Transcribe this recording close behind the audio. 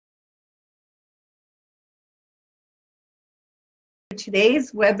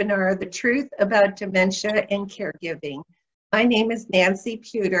today's webinar, The Truth About Dementia and Caregiving. My name is Nancy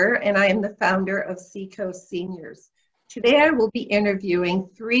Puder, and I am the founder of Seacoast Seniors. Today, I will be interviewing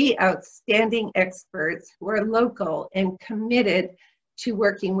three outstanding experts who are local and committed to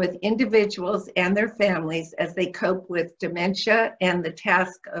working with individuals and their families as they cope with dementia and the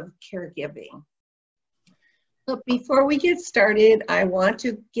task of caregiving. But before we get started, I want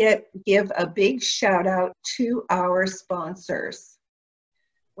to give a big shout out to our sponsors.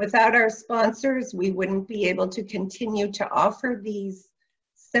 Without our sponsors, we wouldn't be able to continue to offer these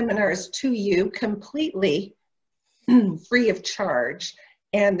seminars to you completely free of charge,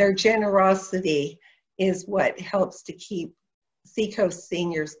 and their generosity is what helps to keep Seacoast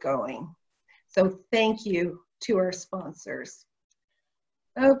Seniors going. So thank you to our sponsors.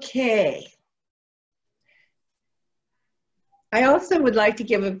 Okay. I also would like to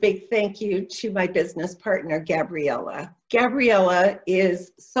give a big thank you to my business partner, Gabriella. Gabriella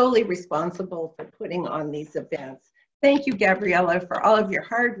is solely responsible for putting on these events. Thank you, Gabriella, for all of your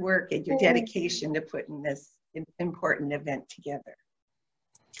hard work and your dedication to putting this important event together.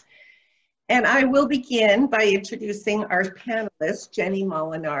 And I will begin by introducing our panelists, Jenny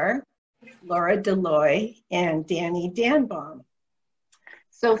Molinar, Laura Deloy, and Danny Danbaum.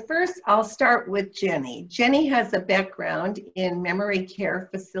 So first, I'll start with Jenny. Jenny has a background in memory care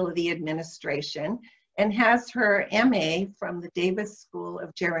facility administration and has her MA from the Davis School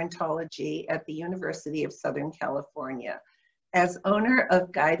of Gerontology at the University of Southern California. As owner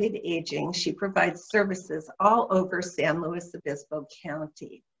of Guided Aging, she provides services all over San Luis Obispo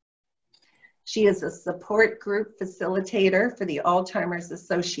County. She is a support group facilitator for the Alzheimer's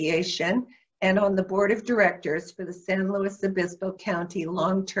Association and on the board of directors for the San Luis Obispo County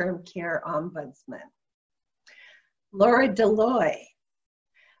Long-Term Care Ombudsman. Laura Deloy.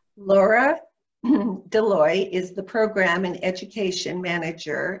 Laura Deloy is the program and education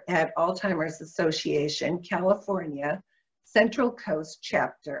manager at Alzheimer's Association, California, Central Coast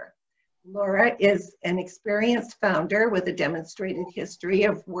chapter. Laura is an experienced founder with a demonstrated history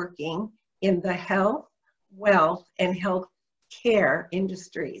of working in the health, wealth, and health care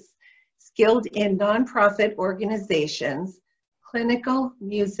industries. Skilled in nonprofit organizations, clinical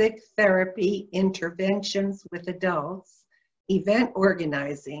music therapy interventions with adults, event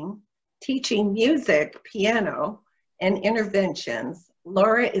organizing, teaching music, piano, and interventions,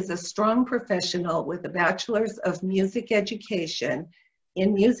 Laura is a strong professional with a bachelor's of music education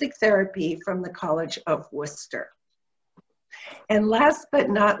in music therapy from the College of Worcester. And last but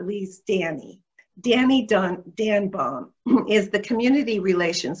not least, Danny. Danny Danbaum is the Community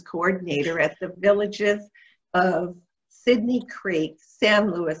Relations Coordinator at the Villages of Sydney Creek,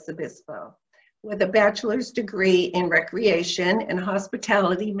 San Luis Obispo. With a bachelor's degree in Recreation and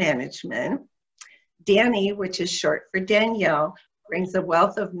Hospitality Management, Danny, which is short for Danielle, brings a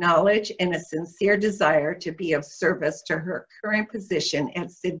wealth of knowledge and a sincere desire to be of service to her current position at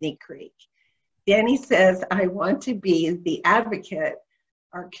Sydney Creek. Danny says, "I want to be the advocate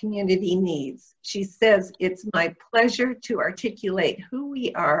our community needs." She says, "It's my pleasure to articulate who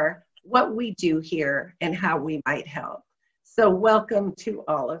we are, what we do here, and how we might help." So welcome to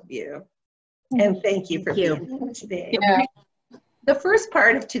all of you. And thank you for being here today. Yeah. The first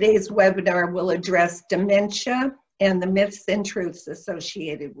part of today's webinar will address dementia and the myths and truths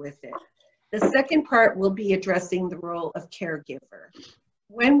associated with it. The second part will be addressing the role of caregiver.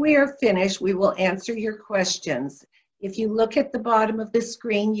 When we are finished, we will answer your questions. If you look at the bottom of the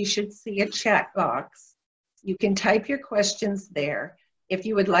screen, you should see a chat box. You can type your questions there. If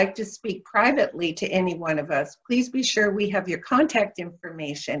you would like to speak privately to any one of us, please be sure we have your contact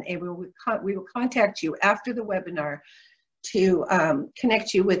information, and we will contact you after the webinar to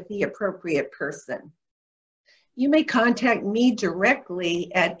connect you with the appropriate person. You may contact me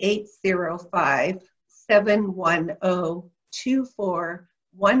directly at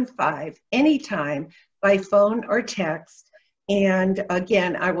 805-710-2415 anytime by phone or text. And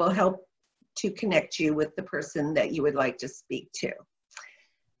again, I will help to connect you with the person that you would like to speak to.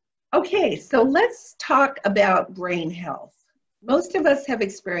 Okay, so let's talk about brain health. Most of us have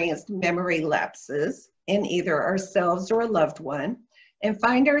experienced memory lapses in either ourselves or a loved one and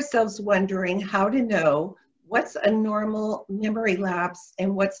find ourselves wondering how to know what's a normal memory lapse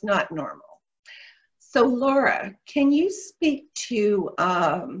and what's not normal. So Laura, can you speak to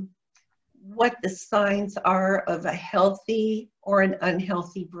what the signs are of a healthy or an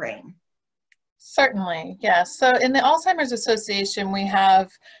unhealthy brain? Certainly, yes. So in the Alzheimer's Association, we have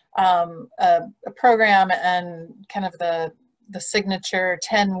a program and kind of the signature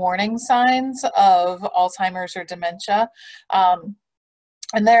 10 warning signs of Alzheimer's or dementia.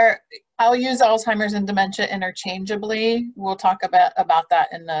 And they're I'll use Alzheimer's and dementia interchangeably. We'll talk about that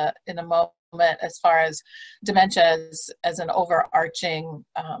in a moment, as far as dementia as an overarching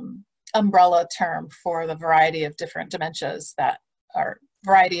umbrella term for the variety of different dementias that are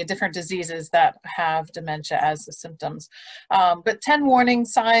variety of different diseases that have dementia as the symptoms. But 10 warning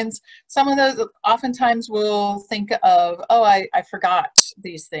signs, some of those oftentimes we'll think of, oh, I forgot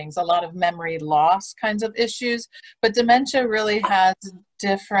these things, a lot of memory loss kinds of issues, but dementia really has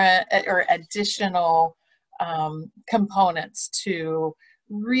different or additional components to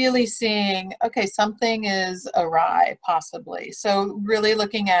really seeing, okay, something is awry possibly. So really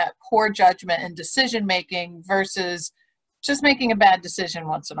looking at poor judgment and decision making versus just making a bad decision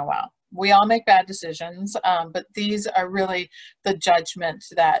once in a while. We all make bad decisions, but these are really the judgment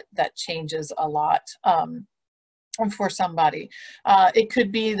that changes a lot for somebody. It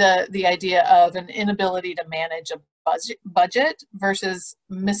could be the idea of an inability to manage a budget versus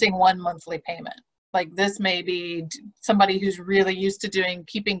missing one monthly payment. Like this may be somebody who's really used to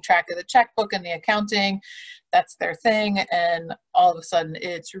keeping track of the checkbook and the accounting, that's their thing, and all of a sudden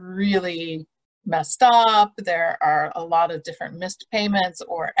it's really messed up. There are a lot of different missed payments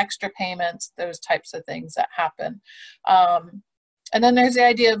or extra payments, those types of things that happen. And then there's the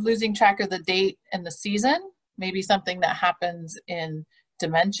idea of losing track of the date and the season, maybe something that happens in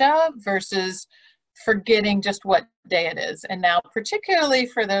dementia versus forgetting just what day it is. And now, particularly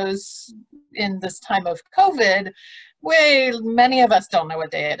for those in this time of COVID, many of us don't know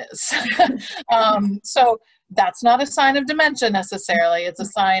what day it is. So that's not a sign of dementia necessarily. It's a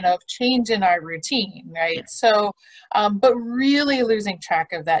sign of change in our routine, right? So, but really losing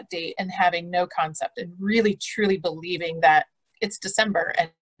track of that date and having no concept and really truly believing that it's December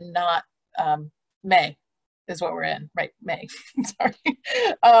and not May is what we're in, right? May, sorry.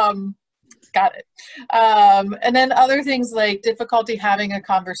 Got it. And then other things like difficulty having a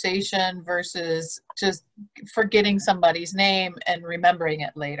conversation versus just forgetting somebody's name and remembering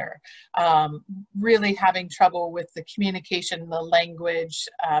it later. Really having trouble with the communication, the language,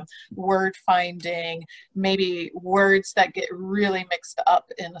 word finding, maybe words that get really mixed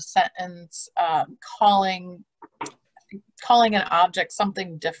up in a sentence, calling an object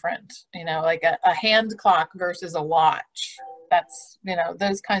something different, like a hand clock versus a watch. That's,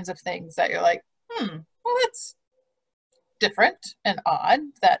 those kinds of things that you're like, well, that's different and odd.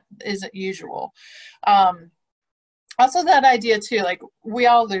 That isn't usual. Also that idea too, like we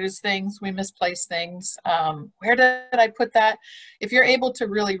all lose things, we misplace things. Where did I put that? If you're able to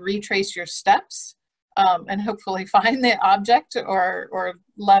really retrace your steps and hopefully find the object or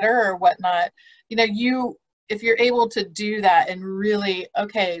letter or whatnot, if you're able to do that and really,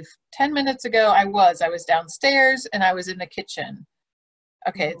 okay, 10 minutes ago I was downstairs and I was in the kitchen.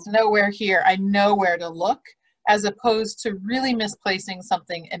 Okay, it's nowhere here. I know where to look, as opposed to really misplacing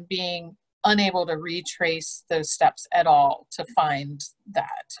something and being unable to retrace those steps at all to find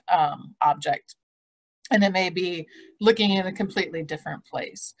that object. And it may be looking in a completely different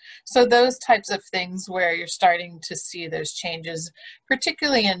place. So those types of things where you're starting to see those changes,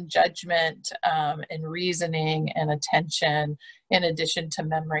 particularly in judgment and reasoning and attention, in addition to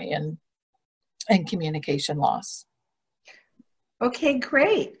memory and communication loss. Okay,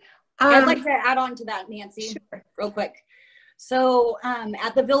 great. I'd like to add on to that, Nancy, sure. Real quick. So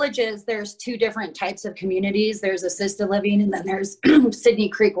at the villages, there's two different types of communities. There's assisted living, and then there's Sydney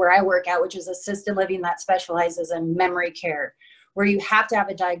Creek, where I work at, which is assisted living that specializes in memory care, where you have to have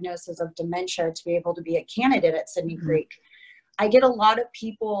a diagnosis of dementia to be able to be a candidate at Sydney Creek. I get a lot of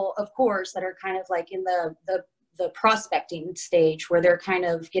people, of course, that are kind of like in the prospecting stage, where they're kind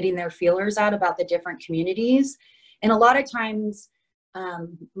of getting their feelers out about the different communities. And a lot of times,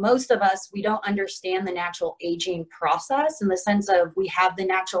 most of us, we don't understand the natural aging process, in the sense of we have the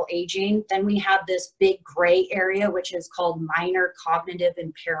natural aging, then we have this big gray area, which is called minor cognitive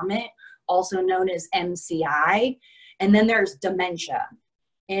impairment, also known as MCI. And then there's dementia.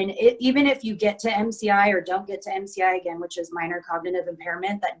 And even if you get to MCI or don't get to MCI again, which is minor cognitive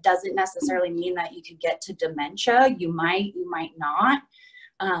impairment, that doesn't necessarily mean that you could get to dementia. You might not.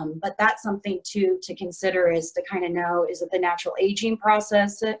 But that's something to consider, is to kind of know, is it the natural aging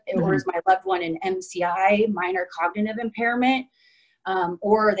process, or is my loved one in MCI, minor cognitive impairment,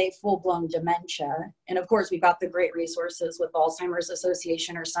 or are they full-blown dementia? And of course, we've got the great resources with Alzheimer's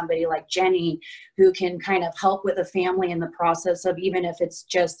Association or somebody like Jenny, who can kind of help with a family in the process of, even if it's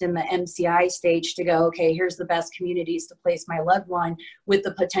just in the MCI stage, to go, okay, here's the best communities to place my loved one, with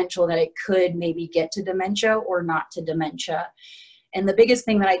the potential that it could maybe get to dementia or not to dementia. And the biggest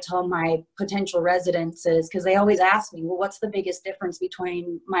thing that I tell my potential residents is, because they always ask me, well, what's the biggest difference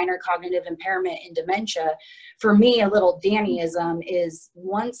between minor cognitive impairment and dementia? For me, a little Dannyism is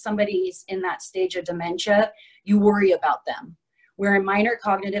once somebody's in that stage of dementia, you worry about them. Where in minor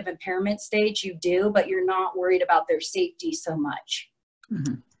cognitive impairment stage, you do, but you're not worried about their safety so much.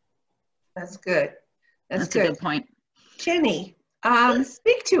 Mm-hmm. That's good. That's a good point. Jenny,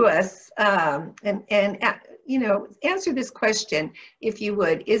 speak to us and you know, answer this question, if you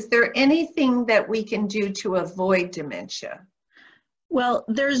would. Is there anything that we can do to avoid dementia? Well,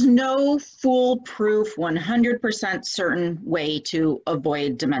 there's no foolproof, 100% certain way to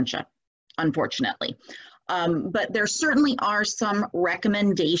avoid dementia, unfortunately. But there certainly are some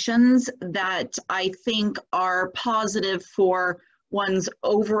recommendations that I think are positive for one's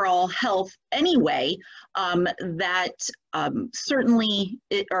overall health anyway, that certainly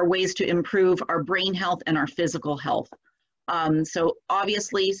are ways to improve our brain health and our physical health. So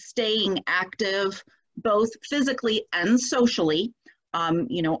obviously staying active, both physically and socially.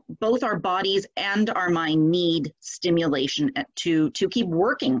 You know, both our bodies and our mind need stimulation to keep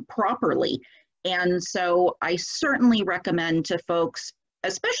working properly. And so I certainly recommend to folks,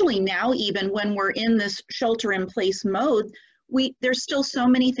 especially now, even when we're in this shelter-in-place mode, there's still so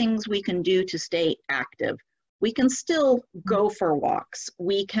many things we can do to stay active. We can still go for walks.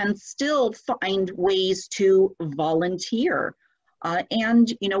 We can still find ways to volunteer.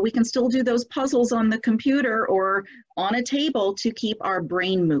 And, you know, we can still do those puzzles on the computer or on a table to keep our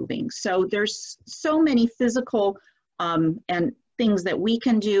brain moving. So there's so many physical and things that we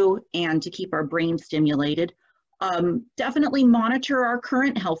can do and to keep our brain stimulated. Definitely monitor our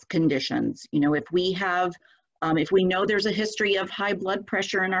current health conditions. You know, if we know there's a history of high blood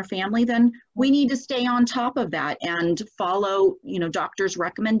pressure in our family, then we need to stay on top of that and follow, you know, doctors'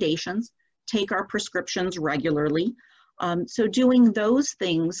 recommendations, take our prescriptions regularly. So doing those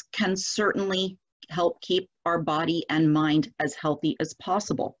things can certainly help keep our body and mind as healthy as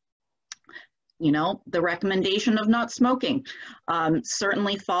possible. You know, the recommendation of not smoking,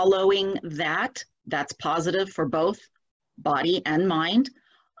 certainly following that's positive for both body and mind.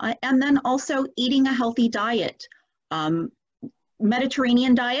 And then also eating a healthy diet.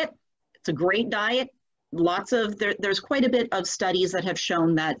 Mediterranean diet, it's a great diet. There's quite a bit of studies that have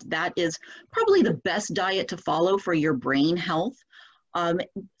shown that is probably the best diet to follow for your brain health.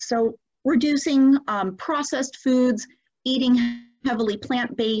 So reducing processed foods, eating heavily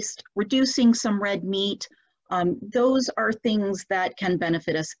plant-based, reducing some red meat, those are things that can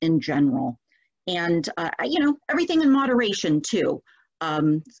benefit us in general. And, you know, everything in moderation too.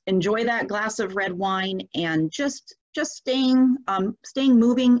 Enjoy that glass of red wine and just staying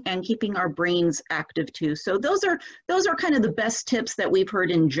moving and keeping our brains active too. So those are kind of the best tips that we've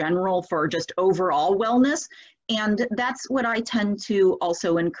heard in general for just overall wellness. And that's what I tend to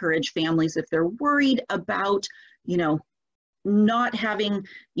also encourage families if they're worried about, you know, not having,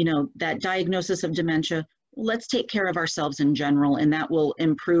 you know, that diagnosis of dementia. Let's take care of ourselves in general, and that will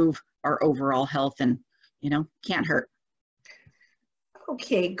improve our overall health and, you know, can't hurt.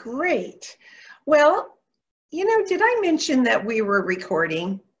 Okay, great. Well, you know, did I mention that we were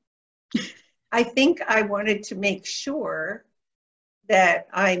recording? I think I wanted to make sure that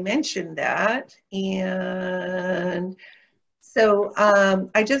I mentioned that. And so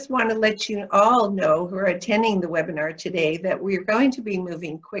I just want to let you all know who are attending the webinar today that we're going to be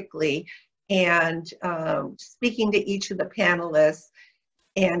moving quickly and speaking to each of the panelists.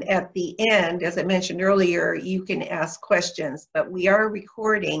 And at the end, as I mentioned earlier, you can ask questions, but we are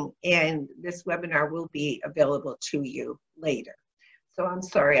recording and this webinar will be available to you later. So I'm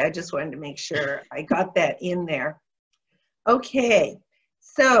sorry, I just wanted to make sure I got that in there. Okay,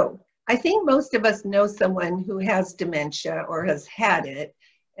 so I think most of us know someone who has dementia or has had it,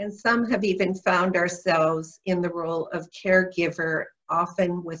 and some have even found ourselves in the role of caregiver,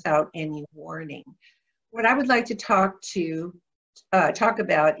 often without any warning. What I would like to talk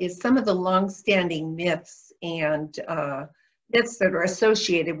about is some of the long-standing myths and myths that are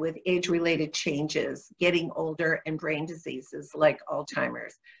associated with age-related changes, getting older, and brain diseases like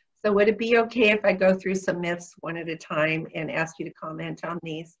Alzheimer's. So would it be okay if I go through some myths one at a time and ask you to comment on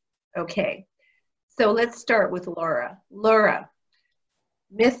these? Okay, so let's start with Laura. Laura,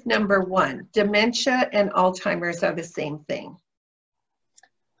 myth number 1, dementia and Alzheimer's are the same thing.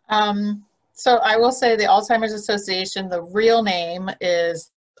 So I will say the Alzheimer's Association, the real name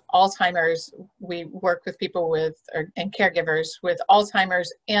is Alzheimer's. We work with people with, and caregivers with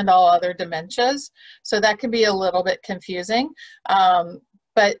Alzheimer's and all other dementias. So that can be a little bit confusing.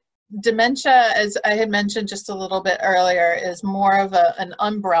 But dementia, as I had mentioned just a little bit earlier, is more of an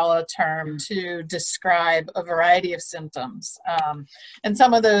umbrella term to describe a variety of symptoms. And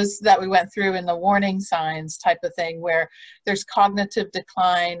some of those that we went through in the warning signs type of thing, where there's cognitive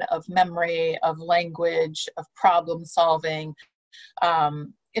decline of memory, of language, of problem solving,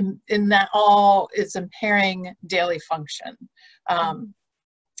 in that all is impairing daily function.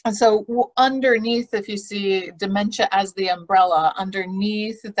 And so underneath, if you see dementia as the umbrella,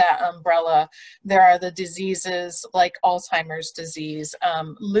 underneath that umbrella, there are the diseases like Alzheimer's disease,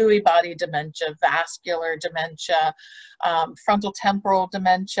 Lewy body dementia, vascular dementia, frontotemporal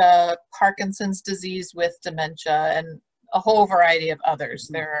dementia, Parkinson's disease with dementia, and a whole variety of others.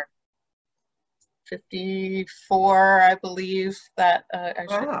 There are 54, I believe, that I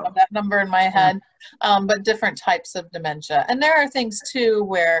should have that number in my head, but different types of dementia. And there are things too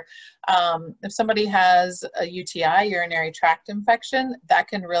where if somebody has a UTI, urinary tract infection, that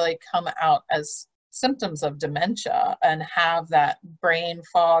can really come out as symptoms of dementia and have that brain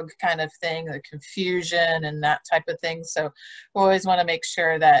fog kind of thing, the confusion and that type of thing. So we always want to make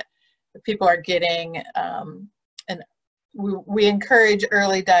sure that people are getting we encourage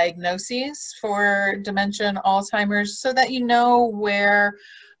early diagnoses for dementia and Alzheimer's so that you know where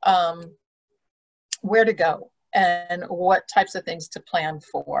to go and what types of things to plan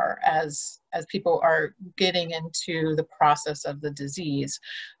for as people are getting into the process of the disease.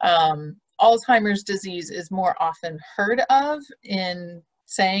 Alzheimer's disease is more often heard of in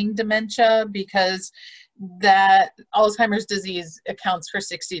saying dementia because that Alzheimer's disease accounts for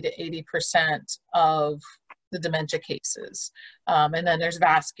 60 to 80% of the dementia cases. And then there's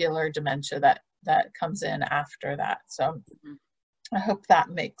vascular dementia that comes in after that. So I hope that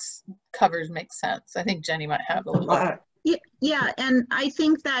makes sense. I think Jenny might have a little. Yeah, and I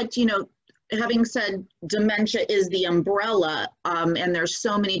think that, having said dementia is the umbrella, and there's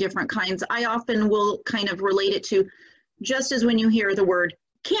so many different kinds, I often will kind of relate it to, just as when you hear the word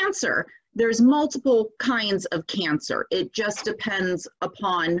cancer, there's multiple kinds of cancer. It just depends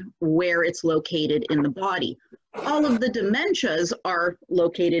upon where it's located in the body. All of the dementias are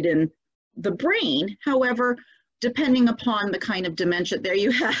located in the brain. However, depending upon the kind of dementia, there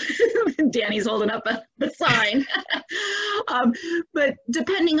you have, Danny's holding up the sign. But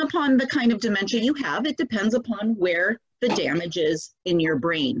depending upon the kind of dementia you have, it depends upon where the damage is in your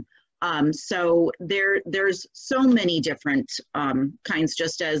brain. So there's so many different kinds,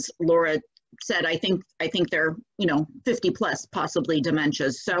 just as Laura said. I think there are 50 plus possibly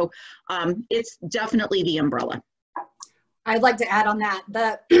dementias. So it's definitely the umbrella. I'd like to add on that,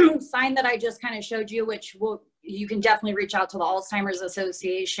 the sign that I just kind of showed you, which you can definitely reach out to the Alzheimer's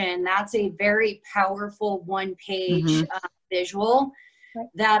Association. That's a very powerful one-page visual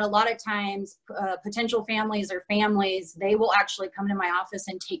that a lot of times potential families or families, they will actually come to my office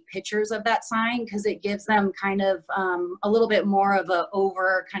and take pictures of that sign because it gives them kind of a little bit more of a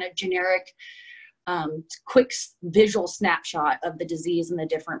over kind of generic, quick visual snapshot of the disease and the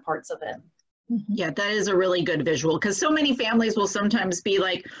different parts of it. Yeah, that is a really good visual because so many families will sometimes be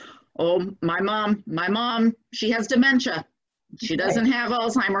like, oh, my mom, she has dementia. She doesn't have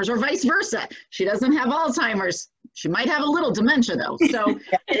Alzheimer's, or vice versa. She doesn't have Alzheimer's. She might have a little dementia though. So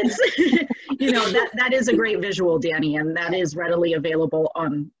it's, that is a great visual, Danny, and that is readily available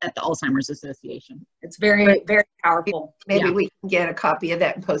at the Alzheimer's Association. It's very, very powerful. Maybe we can get a copy of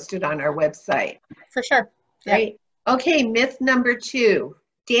that and post it on our website. For sure. Right. Okay, myth number 2.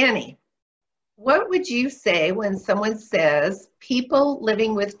 Danny, what would you say when someone says people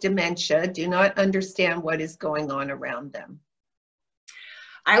living with dementia do not understand what is going on around them?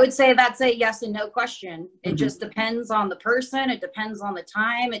 I would say that's a yes and no question. It just depends on the person. It depends on the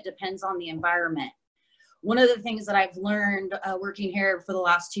time. It depends on the environment. One of the things that I've learned working here for the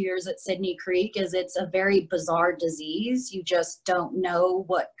last 2 years at Sydney Creek is it's a very bizarre disease. You just don't know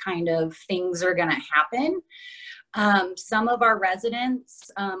what kind of things are going to happen. Some of our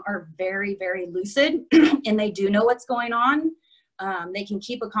residents are very, very lucid and they do know what's going on. They can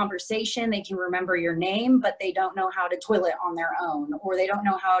keep a conversation, they can remember your name, but they don't know how to toilet on their own, or they don't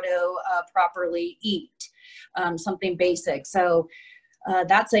know how to properly eat, something basic. So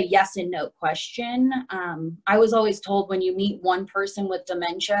that's a yes and no question. I was always told when you meet one person with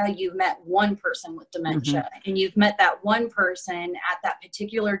dementia, you've met one person with dementia, and you've met that one person at that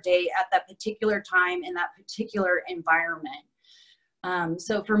particular date, at that particular time, in that particular environment.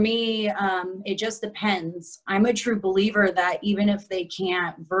 So for me, it just depends. I'm a true believer that even if they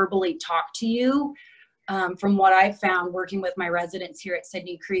can't verbally talk to you, from what I've found working with my residents here at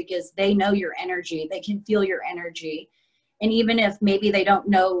Sydney Creek is they know your energy. They can feel your energy. And even if maybe they don't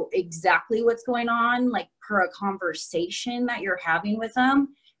know exactly what's going on, like per a conversation that you're having with them,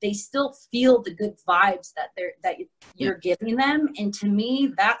 they still feel the good vibes that you're giving them. And to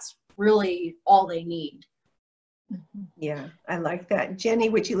me, that's really all they need. Yeah, I like that. Jenny,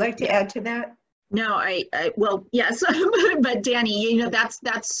 would you like to add to that? No, well, yes, but Danny,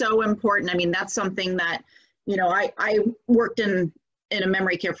 that's so important. I mean, that's something that, I worked in a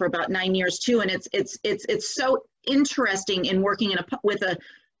memory care for about 9 years too, and it's so interesting in working with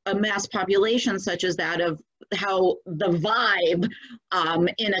a mass population such as that, of how the vibe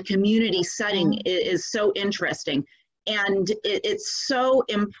in a community setting is so interesting. And it's so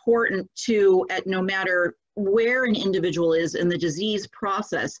important to, no matter where an individual is in the disease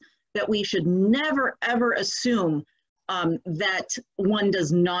process, that we should never, ever assume that one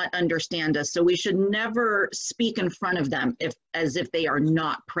does not understand us. So we should never speak in front of them as if they are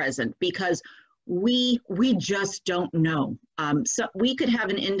not present, because we just don't know. So we could have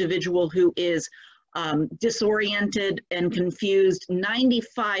an individual who is disoriented and confused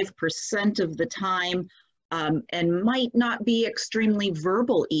 95% of the time, and might not be extremely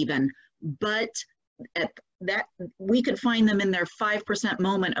verbal even, but at that we could find them in their 5%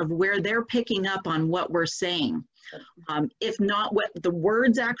 moment of where they're picking up on what we're saying. If not what the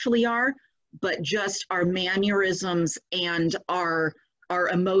words actually are, but just our mannerisms and our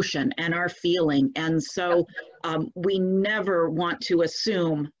emotion and our feeling. And so we never want to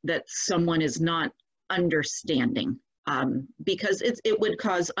assume that someone is not understanding, because it would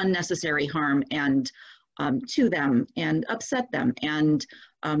cause unnecessary harm and to them and upset them. And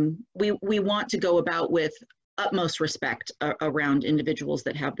we want to go about with utmost respect around individuals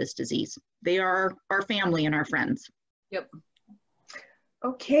that have this disease. They are our family and our friends. Yep.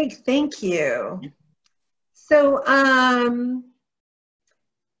 Okay, thank you. So,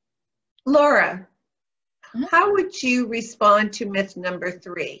 Laura, how would you respond to myth number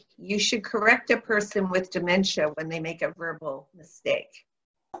 3? You should correct a person with dementia when they make a verbal mistake.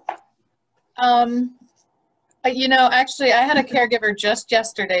 Actually, I had a caregiver just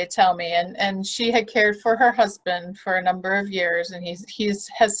yesterday tell me, and she had cared for her husband for a number of years, and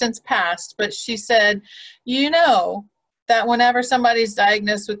has since passed, but she said, that whenever somebody's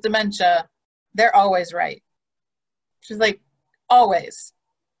diagnosed with dementia, they're always right. She's like, always.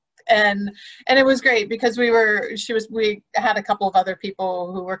 And it was great because we had a couple of other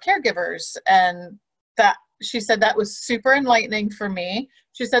people who were caregivers, and that she said that was super enlightening for me.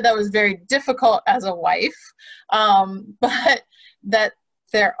 She said that was very difficult as a wife, but that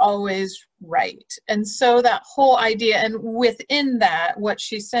they're always right. And so that whole idea, and within that, what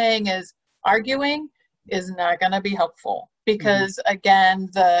she's saying is arguing is not going to be helpful, because again,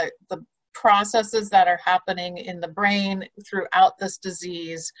 the processes that are happening in the brain throughout this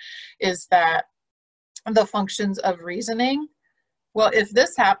disease is that the functions of reasoning, well, if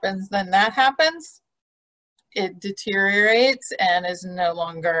this happens, then that happens, it deteriorates and is no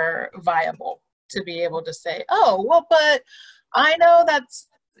longer viable to be able to say, oh, well, but I know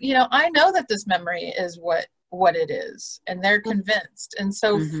I know that this memory is what it is, and they're convinced. And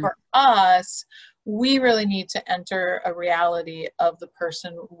so for us, we really need to enter a reality of the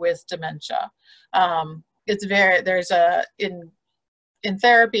person with dementia. In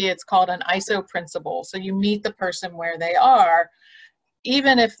therapy, it's called an ISO principle. So you meet the person where they are,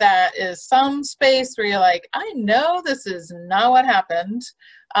 even if that is some space where you're like, I know this is not what happened,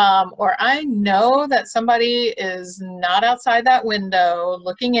 or I know that somebody is not outside that window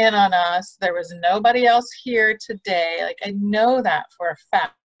looking in on us. There was nobody else here today. Like, I know that for a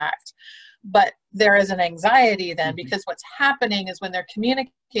fact. But there is an anxiety then, because what's happening is when they're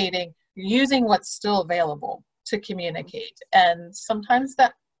communicating, you're using what's still available to communicate. And sometimes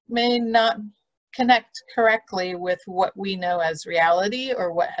that may not connect correctly with what we know as reality,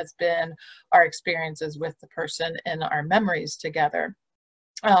 or what has been our experiences with the person and our memories together.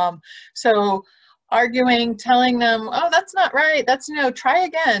 So arguing, telling them, oh, that's not right, that's, try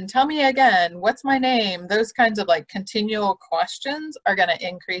again, tell me again, what's my name? Those kinds of continual questions are going to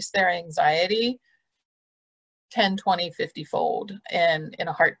increase their anxiety 10, 20, 50 fold in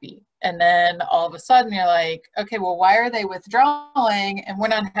a heartbeat. And then all of a sudden you're like, okay, well, why are they withdrawing and we're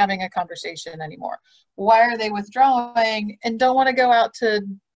not having a conversation anymore? Why are they withdrawing and don't want to go out to,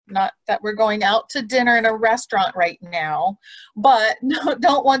 not that we're going out to dinner in a restaurant right now, but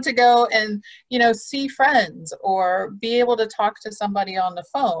don't want to go and, see friends or be able to talk to somebody on the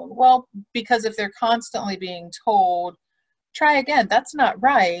phone? Well, because if they're constantly being told, try again, that's not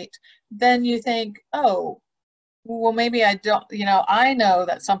right, then you think, oh, well, maybe I don't, I know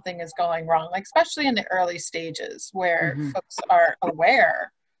that something is going wrong, especially in the early stages where folks are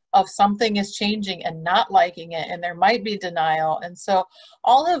aware of something is changing and not liking it, and there might be denial. And so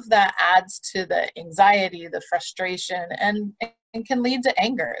all of that adds to the anxiety, the frustration, and can lead to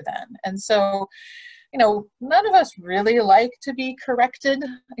anger then. And so, you know, none of us really like to be corrected.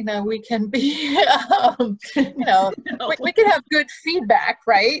 You know, we can be, you know, we can have good feedback,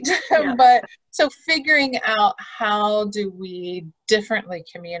 right? Yeah. But so figuring out how do we differently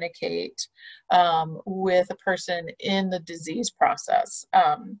communicate with a person in the disease process.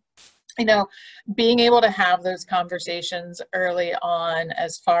 You know, being able to have those conversations early on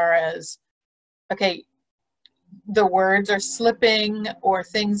as far as, okay, the words are slipping or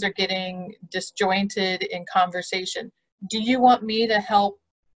things are getting disjointed in conversation. Do you want me to help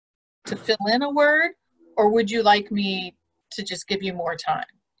to fill in a word, or would you like me to just give you more time?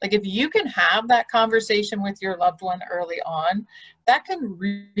 Like, if you can have that conversation with your loved one early on, that can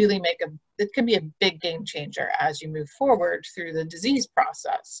really it can be a big game changer as you move forward through the disease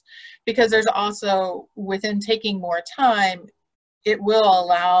process. Because there's also, within taking more time, it will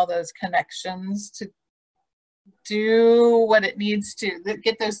allow those connections to do what it needs to,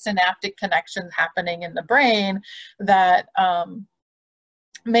 get those synaptic connections happening in the brain that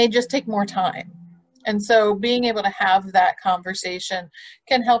may just take more time. And so being able to have that conversation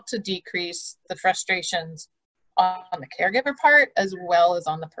can help to decrease the frustrations on the caregiver part as well as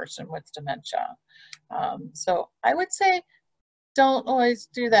on the person with dementia. So I would say don't always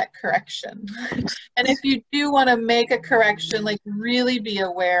do that correction. And if you do want to make a correction, like, really be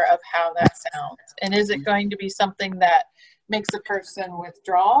aware of how that sounds. And is it going to be something that makes a person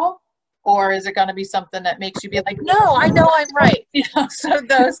withdraw? Or is it going to be something that makes you be like, no, I know I'm right? You know, so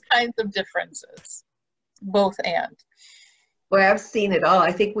those kinds of differences, both and. Well, I've seen it all.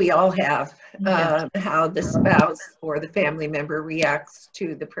 I think we all have, how the spouse or the family member reacts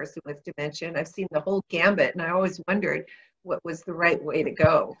to the person with dementia. And I've seen the whole gambit, and I always wondered what was the right way to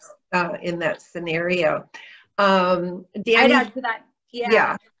go in that scenario. Danny? I'd add to that.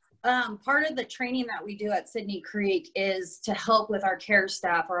 Yeah. Part of the training that we do at Sydney Creek is to help with our care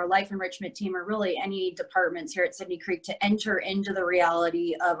staff or our life enrichment team, or really any departments here at Sydney Creek, to enter into the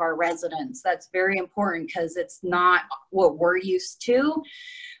reality of our residents. That's very important because it's not what we're used to.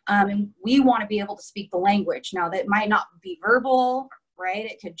 And we want to be able to speak the language. Now, that might not be verbal, right?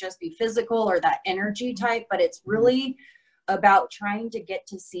 It could just be physical or that energy type, but it's really about trying to get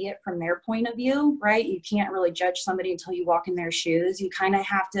to see it from their point of view, right? You can't really judge somebody until you walk in their shoes. You kind of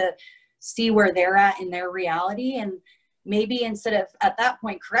have to see where they're at in their reality. And maybe instead of at that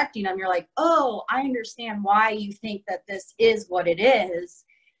point correcting them, you're like, oh, I understand why you think that this is what it is.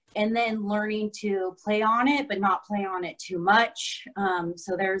 And then learning to play on it, but not play on it too much.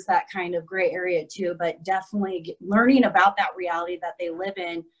 So there's that kind of gray area too, but definitely learning about that reality that they live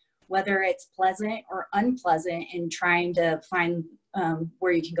in, whether it's pleasant or unpleasant, and trying to find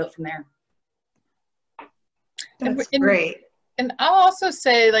where you can go from there. That's great. And I'll also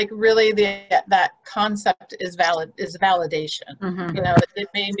say, like, really that concept is validation. Mm-hmm. You know, it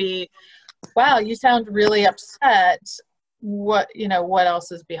may be, wow, you sound really upset. What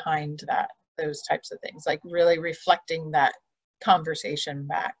else is behind that? Those types of things, like really reflecting that conversation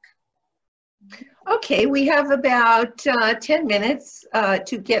back. Okay, we have about 10 minutes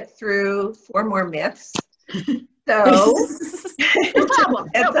to get through 4 more myths. So, no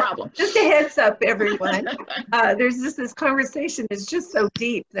problem. Just a heads up, everyone. This conversation is just so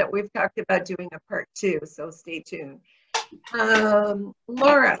deep that we've talked about doing a part 2, so stay tuned.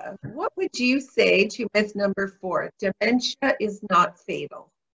 Laura, what would you say to myth number 4? Dementia is not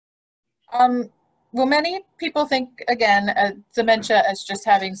fatal. Well, many people think, again, dementia as just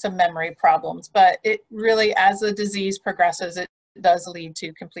having some memory problems, but it really, as the disease progresses, it does lead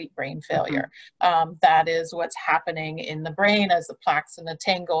to complete brain failure. That is what's happening in the brain as the plaques and the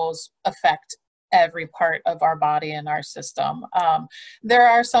tangles affect every part of our body and our system. There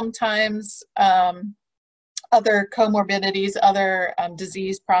are sometimes other comorbidities, other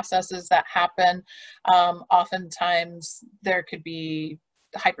disease processes that happen. Oftentimes there could be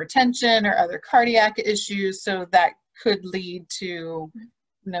hypertension or other cardiac issues, so that could lead to,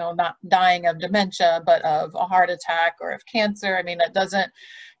 not dying of dementia, but of a heart attack or of cancer. I mean, it doesn't,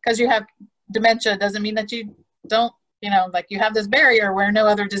 because you have dementia doesn't mean that you don't, like you have this barrier where no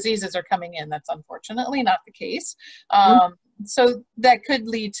other diseases are coming in. That's unfortunately not the case. So that could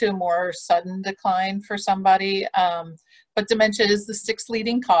lead to a more sudden decline for somebody. But dementia is the 6th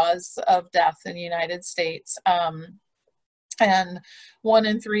leading cause of death in the United States. And 1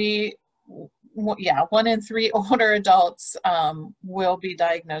 in 3 older adults will be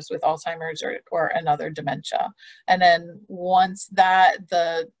diagnosed with Alzheimer's or another dementia. And then once that,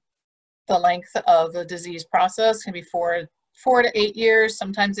 the length of the disease process can be 4 to 8 years.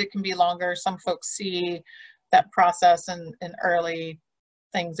 Sometimes it can be longer. Some folks see that process in early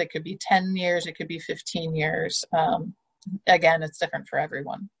things. It could be 10 years, it could be 15 years. again, it's different for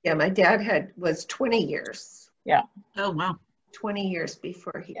everyone. Yeah, my dad was 20 years. Yeah. Oh, wow. 20 years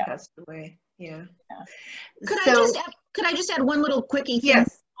before he passed away. Yeah. Could So, I just add one little quickie thing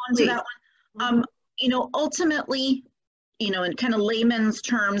yes, onto that one? You know, ultimately, you know, in kind of layman's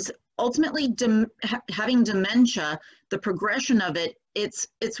terms, ultimately having dementia, the progression of it, it's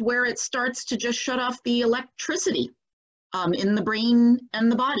where it starts to just shut off the electricity in the brain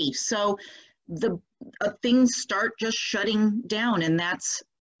and the body. So things start just shutting down, and that's,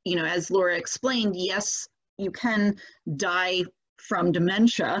 you know, as Laura explained, yes, you can die from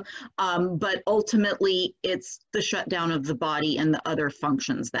dementia, but ultimately it's the shutdown of the body and the other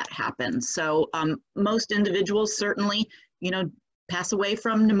functions that happen. So most individuals certainly, you know, pass away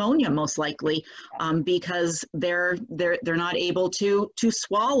from pneumonia most likely, because they're not able to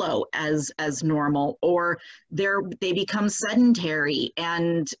swallow as normal, or they become sedentary,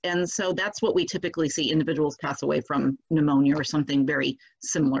 and so that's what we typically see. Individuals pass away from pneumonia or something very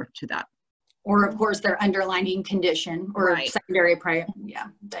similar to that. Or of course their underlying condition or secondary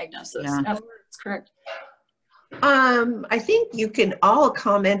diagnosis. Yeah. Oh, that's correct. I think you can all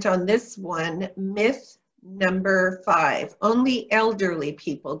comment on this one. Myth number 5, only elderly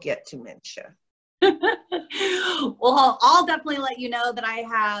people get dementia. Well, I'll definitely let you know that I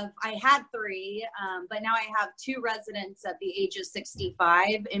had 3, but now I have 2 residents at the age of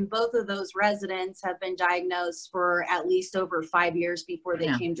 65, and both of those residents have been diagnosed for at least over 5 years before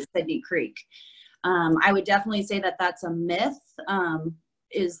they came to Sydney Creek. I would definitely say that that's a myth,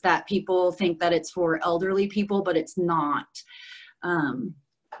 is that people think that it's for elderly people, but it's not.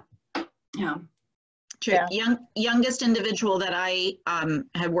 Yeah. True. Yeah. Youngest individual that I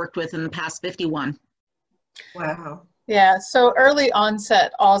have worked with in the past, 51. Wow. Yeah, so early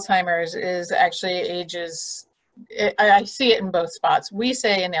onset Alzheimer's is actually ages, I see it in both spots. We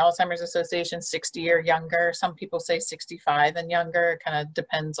say in the Alzheimer's Association 60 or younger. Some people say 65 and younger. It kind of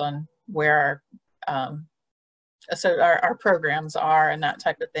depends on where our programs are and that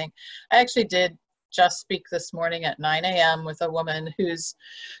type of thing. I actually did just speak this morning at 9 a.m. with a woman who's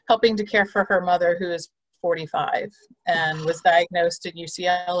helping to care for her mother, who is 45 and was diagnosed at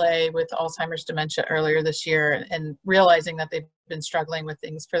UCLA with Alzheimer's dementia earlier this year, and realizing that they've been struggling with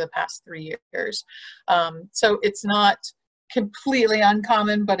things for the past 3 years. So it's not completely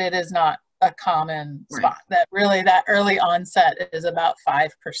uncommon, but it is not a common spot. That really, that early onset is about 5%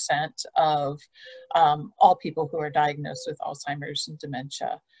 of all people who are diagnosed with Alzheimer's and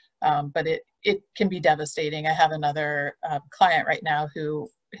dementia. But it can be devastating. I have another client right now who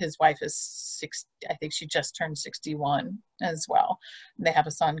his wife is 60, I think she just turned 61 as well. And they have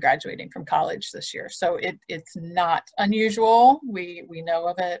a son graduating from college this year. So it's not unusual. We know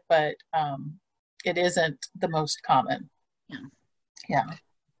of it, but it isn't the most common. Yeah.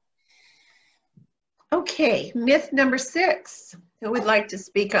 Okay, myth number 6. Who would like to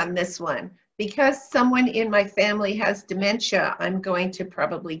speak on this one? Because someone in my family has dementia, I'm going to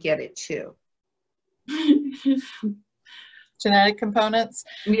probably get it too. Genetic components.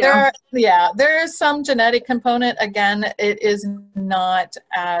 There is some genetic component. Again, it is not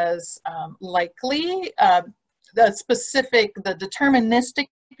as likely. The deterministic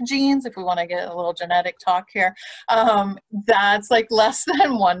genes, if we want to get a little genetic talk here, that's like less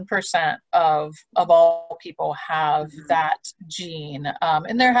than 1% of all people have that gene.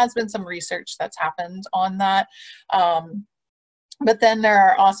 And there has been some research that's happened on that. But then there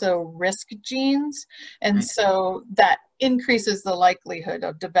are also risk genes, and so that increases the likelihood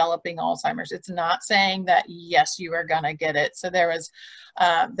of developing Alzheimer's. It's not saying that, yes, you are going to get it. So there's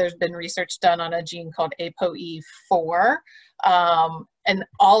been research done on a gene called ApoE4, and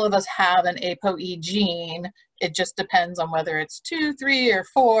all of us have an ApoE gene. It just depends on whether it's 2, 3, or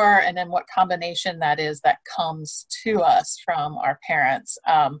 4, and then what combination that is that comes to us from our parents.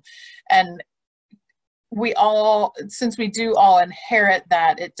 And since we do all inherit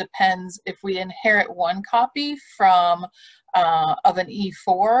that, it depends. If we inherit one copy from of an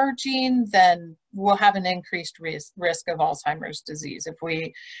E4 gene, then we'll have an increased risk of Alzheimer's disease. If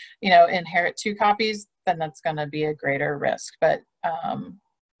we, inherit 2 copies, then that's going to be a greater risk. But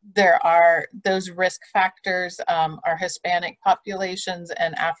there are those risk factors. Our Hispanic populations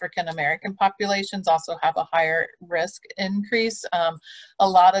and African American populations also have a higher risk increase. A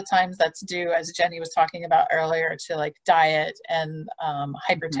lot of times that's due, as Jenny was talking about earlier, to like diet and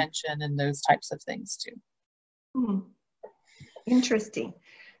hypertension and those types of things too. Interesting.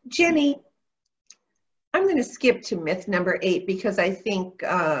 Jenny, I'm going to skip to myth number 8 because I think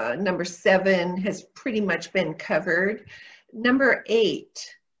number 7 has pretty much been covered. Number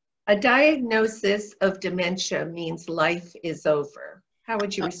 8. A diagnosis of dementia means life is over. How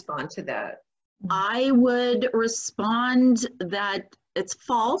would you respond to that? I would respond that it's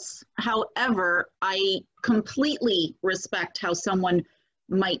false. However, I completely respect how someone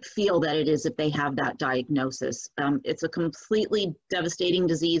might feel that it is if they have that diagnosis. It's a completely devastating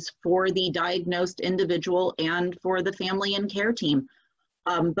disease for the diagnosed individual and for the family and care team.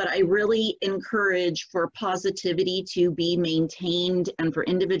 But I really encourage for positivity to be maintained and for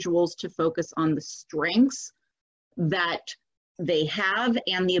individuals to focus on the strengths that they have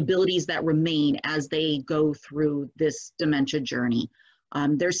and the abilities that remain as they go through this dementia journey.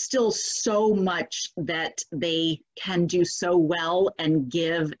 There's still so much that they can do so well and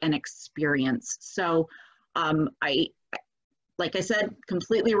give and experience. So like I said,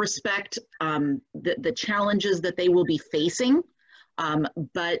 completely respect the challenges that they will be facing,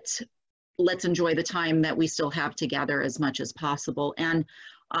 but let's enjoy the time that we still have together as much as possible. And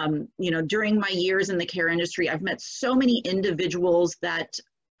you know, during my years in the care industry, I've met so many individuals that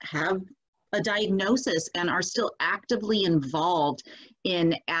have a diagnosis and are still actively involved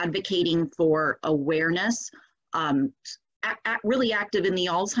in advocating for awareness, really active in the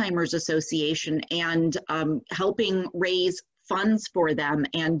Alzheimer's Association and helping raise funds for them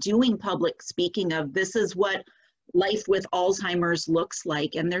and doing public speaking of this is what life with Alzheimer's looks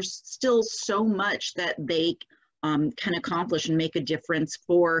like. And there's still so much that they can accomplish and make a difference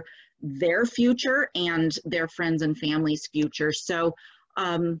for their future and their friends and family's future. So,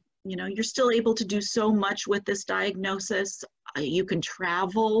 you know, you're still able to do so much with this diagnosis. You can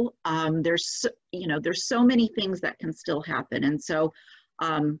travel. There's so many things that can still happen. And so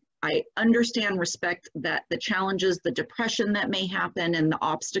I understand, respect that the challenges, the depression that may happen and the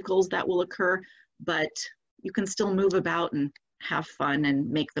obstacles that will occur, but you can still move about and have fun and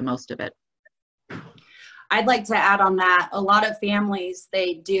make the most of it. I'd like to add on that, a lot of families,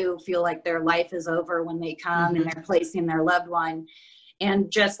 they do feel like their life is over when they come and they're placing their loved one.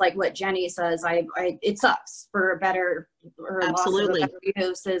 And just like what Jenny says, it sucks for a better, or Absolutely. loss of a better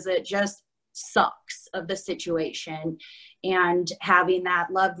use, is it just sucks of the situation. And having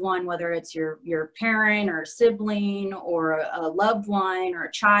that loved one, whether it's your parent or a sibling or a loved one or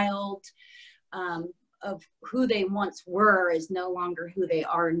a child, of who they once were is no longer who they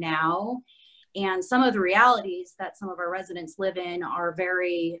are now. And some of the realities that some of our residents live in are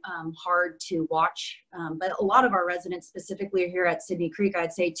very hard to watch. But a lot of our residents, specifically here at Sydney Creek,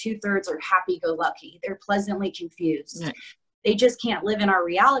 I'd say 2/3 are happy-go-lucky. They're pleasantly confused. Right. They just can't live in our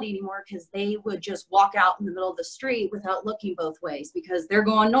reality anymore because they would just walk out in the middle of the street without looking both ways because they're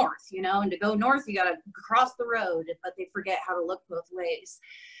going north, you know, and to go north, you got to cross the road, but they forget how to look both ways.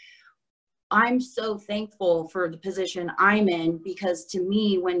 I'm so thankful for the position I'm in because to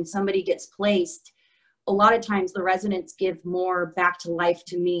me, when somebody gets placed, a lot of times the residents give more back to life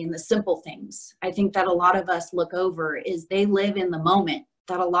to me in the simple things. I think that a lot of us look over is they live in the moment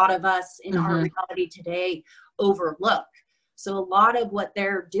that a lot of us in our reality today overlook. So a lot of what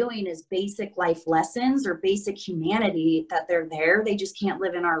they're doing is basic life lessons or basic humanity that they're there. They just can't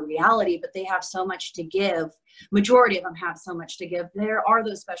live in our reality, but they have so much to give. Majority of them have so much to give. There are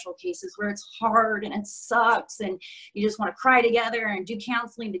those special cases where it's hard and it sucks and you just want to cry together and do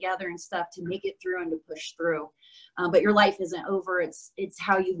counseling together and stuff to make it through and to push through. But your life isn't over. It's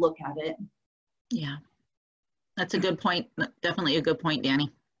how you look at it. Yeah, that's a good point. Definitely a good point,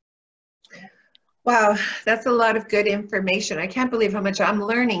 Danny. Wow, that's a lot of good information. I can't believe how much I'm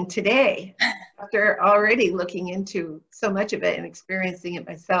learning today after already looking into so much of it and experiencing it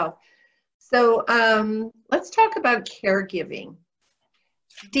myself. So let's talk about caregiving.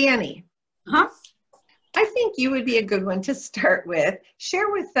 Danny, I think you would be a good one to start with.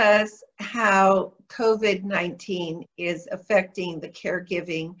 Share with us how COVID-19 is affecting the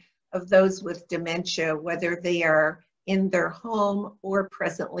caregiving of those with dementia, whether they are in their home or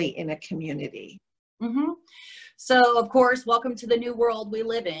presently in a community. So of course, welcome to the new world we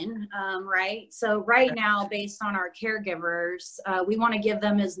live in, right? So right now, based on our caregivers, we want to give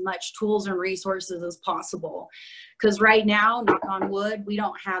them as much tools and resources as possible. Because right now, knock on wood, we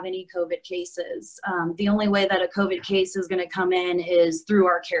don't have any COVID cases. The only way that a COVID case is going to come in is through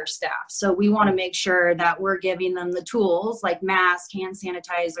our care staff. So we want to make sure that we're giving them the tools like masks, hand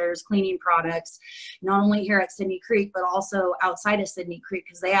sanitizers, cleaning products, not only here at Sydney Creek, but also outside of Sydney Creek,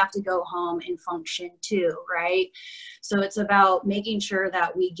 because they have to go home and function too, right? So it's about making sure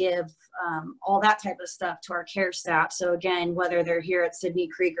that we give all that type of stuff to our care staff. So again, whether they're here at Sydney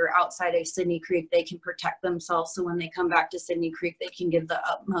Creek or outside of Sydney Creek, they can protect themselves. So when they come back to Sydney Creek, they can give the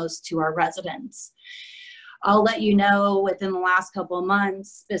utmost to our residents. I'll let you know within the last couple of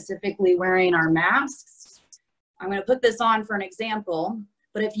months, specifically wearing our masks. I'm going to put this on for an example.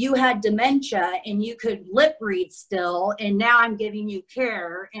 But if you had dementia and you could lip read still, and now I'm giving you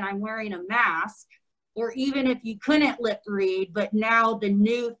care and I'm wearing a mask, or even if you couldn't lip read, but now the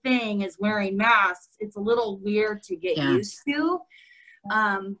new thing is wearing masks, it's a little weird to get used to.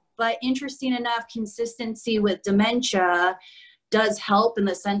 But interesting enough, consistency with dementia does help in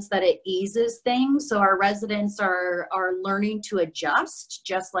the sense that it eases things. So our residents are learning to adjust,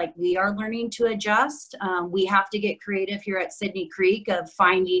 just like we are learning to adjust. We have to get creative here at Sydney Creek of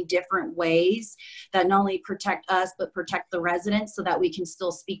finding different ways that not only protect us, but protect the residents so that we can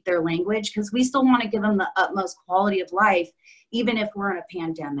still speak their language, because we still want to give them the utmost quality of life, even if we're in a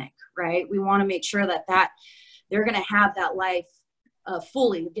pandemic, right? We want to make sure that they're going to have that life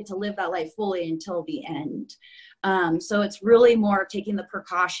fully, get to live that life fully until the end. So it's really more of taking the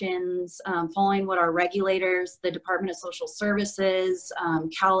precautions, following what our regulators, the Department of Social Services,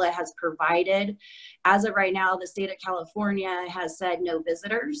 CALA has provided. As of right now, the state of California has said no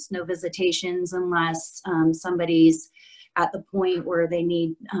visitors, no visitations unless somebody's at the point where they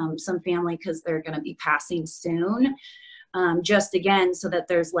need some family because they're going to be passing soon. Just again, so that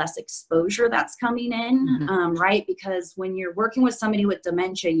there's less exposure that's coming in, right? Because when you're working with somebody with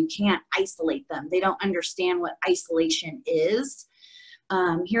dementia, you can't isolate them. They don't understand what isolation is.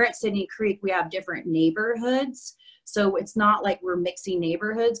 Here at Sydney Creek, we have different neighborhoods. So it's not like we're mixing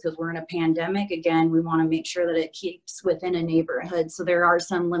neighborhoods because we're in a pandemic. Again, we want to make sure that it keeps within a neighborhood. So there are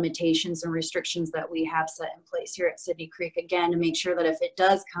some limitations and restrictions that we have set in place here at Sydney Creek, again, to make sure that if it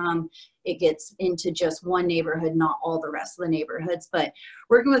does come, it gets into just one neighborhood, not all the rest of the neighborhoods. But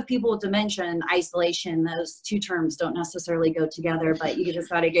working with people with dementia and isolation, those two terms don't necessarily go together, but you just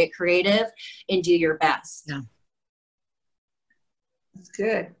got to get creative and do your best. Yeah. That's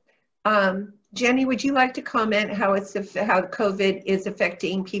good. Jenny, would you like to comment how COVID is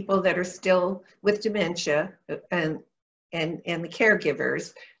affecting people that are still with dementia and the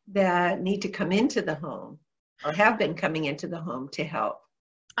caregivers that need to come into the home or have been coming into the home to help?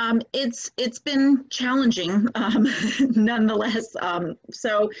 It's been challenging, nonetheless.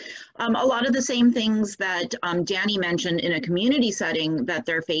 So a lot of the same things that Danny mentioned in a community setting that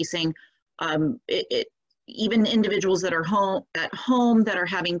they're facing, even individuals that are at home that are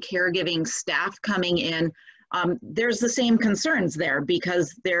having caregiving staff coming in, there's the same concerns there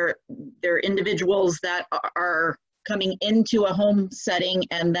because they're individuals that are coming into a home setting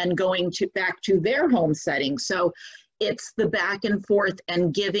and then going back to their home setting. So it's the back and forth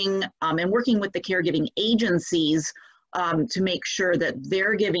and giving and working with the caregiving agencies to make sure that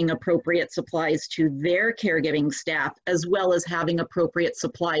they're giving appropriate supplies to their caregiving staff, as well as having appropriate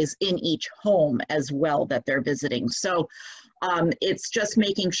supplies in each home as well that they're visiting. So it's just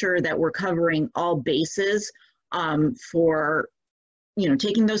making sure that we're covering all bases for,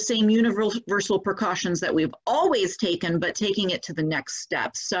 taking those same universal precautions that we've always taken, but taking it to the next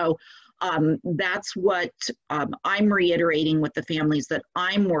step. So that's what I'm reiterating with the families that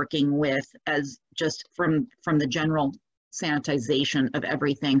I'm working with, as just from the general sanitization of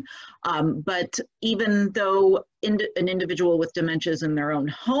everything. But even though an individual with dementia is in their own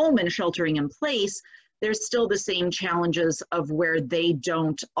home and sheltering in place, there's still the same challenges of where they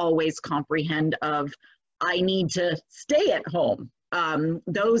don't always comprehend of, I need to stay at home.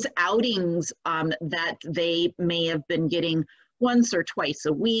 Those outings that they may have been getting once or twice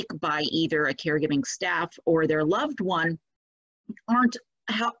a week by either a caregiving staff or their loved one aren't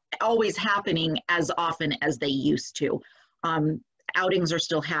always happening as often as they used to. Outings are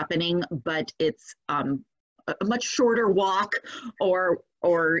still happening, but it's a much shorter walk or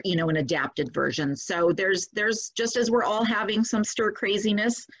an adapted version. So there's just as we're all having some stir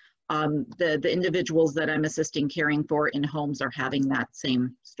craziness, the individuals that I'm assisting caring for in homes are having that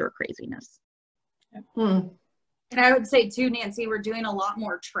same stir craziness. And I would say too, Nancy, we're doing a lot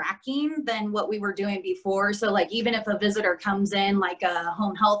more tracking than what we were doing before. So like, even if a visitor comes in, like a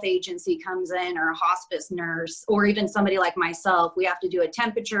home health agency comes in, or a hospice nurse, or even somebody like myself, we have to do a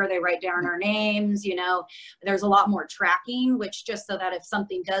temperature, they write down our names, there's a lot more tracking, which just so that if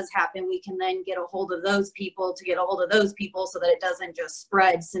something does happen, we can then get a hold of those people to get a hold of those people so that it doesn't just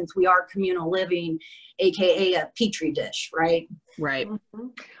spread, since we are communal living, AKA a petri dish, right? Right.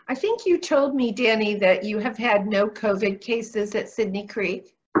 I think you told me, Danny, that you have had no COVID cases at Sydney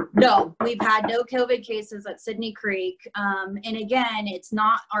Creek. No, we've had no COVID cases at Sydney Creek. And again, it's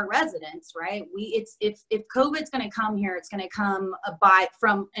not our residents, right? If COVID's going to come here, it's going to come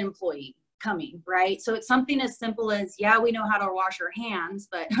from an employee coming, right? So it's something as simple as, yeah, we know how to wash our hands,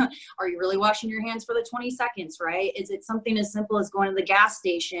 but are you really washing your hands for the 20 seconds, right? Is it something as simple as going to the gas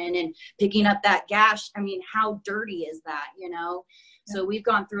station and picking up that gas? I mean, how dirty is that, So we've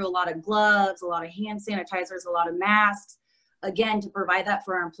gone through a lot of gloves, a lot of hand sanitizers, a lot of masks. again, to provide that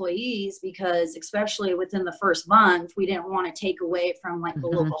for our employees, because especially within the first month, we didn't want to take away from like the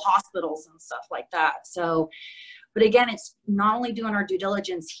local hospitals and stuff like that. So, but again, it's not only doing our due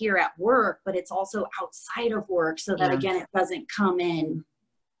diligence here at work, but it's also outside of work, so that again, it doesn't come in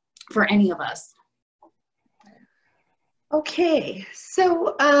for any of us. Okay,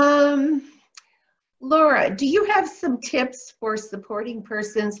 so Laura, do you have some tips for supporting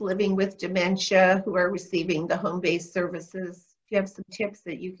persons living with dementia who are receiving the home-based services? Do you have some tips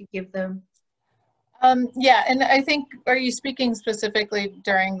that you could give them? Yeah, and I think, are you speaking specifically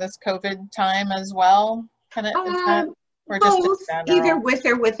during this COVID time as well? Kind of, is that, or just both, in general? either with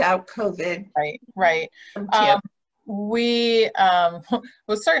or without COVID. Right. We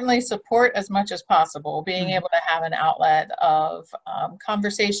will certainly support as much as possible, being able to have an outlet of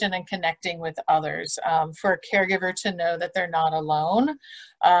conversation and connecting with others, for a caregiver to know that they're not alone,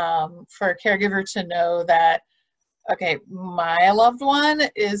 for a caregiver to know that, okay, my loved one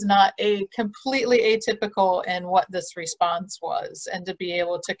is not completely atypical in what this response was, and to be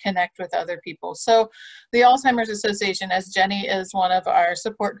able to connect with other people. So the Alzheimer's Association, as Jenny is one of our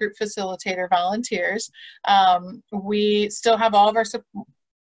support group facilitator volunteers, we still have all of our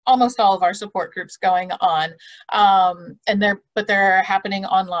almost all of our support groups going on, but they're happening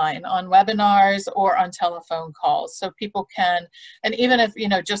online, on webinars or on telephone calls. So people can, and even if,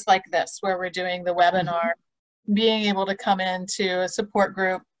 just like this, where we're doing the webinar, being able to come into a support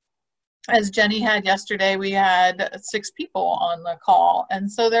group. As Jenny had yesterday, we had 6 people on the call,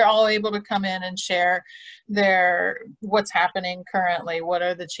 and so they're all able to come in and share what's happening currently, what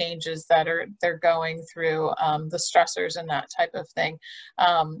are the changes that they're going through, the stressors and that type of thing.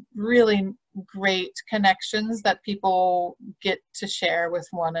 Really great connections that people get to share with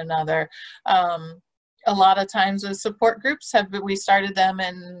one another. A lot of times with support groups, we started them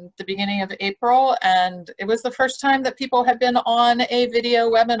in the beginning of April, and it was the first time that people had been on a video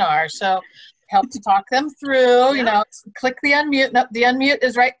webinar. So help to talk them through, click the unmute. No, the unmute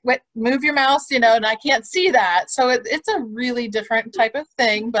is right. Wait, move your mouse, and I can't see that. So it's a really different type of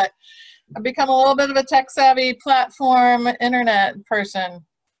thing, but I've become a little bit of a tech savvy platform internet person.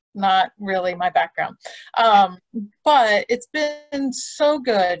 Not really my background, but it's been so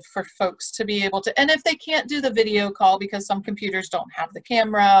good for folks to be able to, and if they can't do the video call because some computers don't have the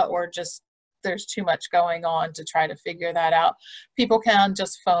camera, or just there's too much going on to try to figure that out, people can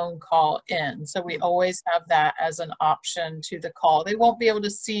just phone call in. So we always have that as an option to the call. They won't be able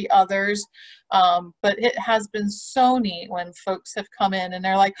to see others, but it has been so neat when folks have come in and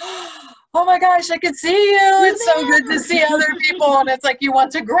they're like, oh my gosh, I can see you. It's so good to see other people. And it's like you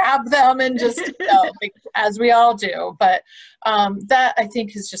want to grab them and just, as we all do. But that, I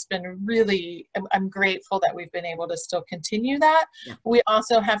think, has just been really, I'm grateful that we've been able to still continue that. Yeah. We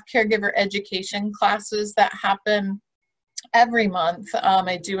also have caregiver education classes that happen every month.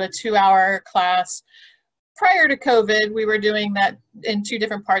 I do a 2-hour class. Prior to COVID, we were doing that in 2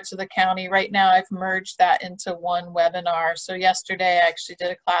 different parts of the county. Right now, I've merged that into one webinar. So yesterday, I actually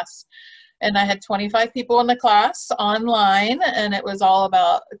did a class, and I had 25 people in the class online, and it was all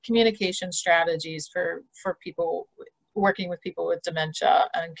about communication strategies for people working with people with dementia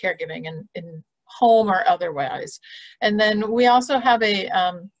and caregiving in home or otherwise. And then we also have a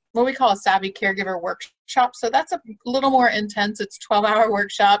what we call a Savvy Caregiver workshop. So that's a little more intense. It's a 12-hour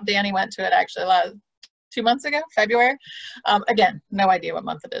workshop. Danny went to it actually 2 months ago, February. Again, no idea what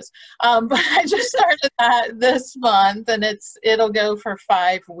month it is. But I just started that this month, and it'll go for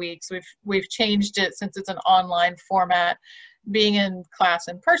 5 weeks. We've changed it since it's an online format. Being in class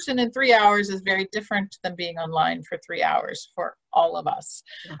in person in 3 hours is very different than being online for 3 hours for all of us.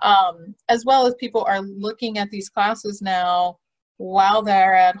 Yeah. As well as people are looking at these classes now while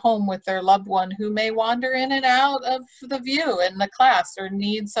they're at home with their loved one who may wander in and out of the view in the class or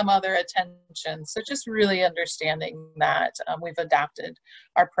need some other attention. So just really understanding that we've adapted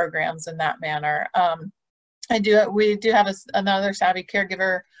our programs in that manner. We do have another Savvy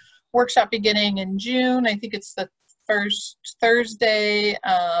Caregiver workshop beginning in June. I think it's the first Thursday,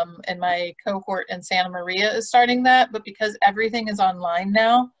 and my cohort in Santa Maria is starting that. But because everything is online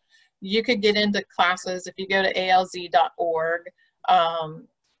now, you could get into classes if you go to alz.org.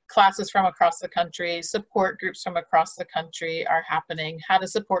 Classes from across the country, support groups from across the country are happening. Had a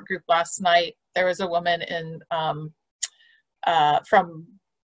support group last night. There was a woman from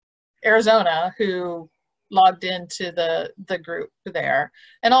Arizona who logged into the group there,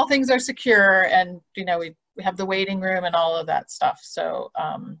 and all things are secure, and we have the waiting room and all of that stuff. So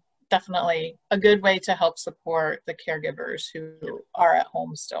definitely a good way to help support the caregivers who are at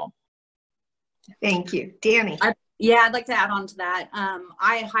home still. Thank you. Danny. Yeah, I'd like to add on to that.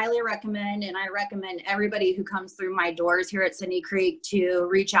 I highly recommend, and I recommend everybody who comes through my doors here at Sydney Creek to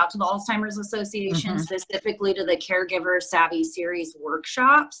reach out to the Alzheimer's Association, specifically to the Caregiver Savvy Series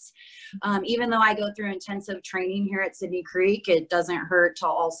workshops. Even though I go through intensive training here at Sydney Creek, it doesn't hurt to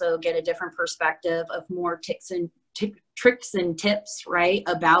also get a different perspective of more tricks and tips, right,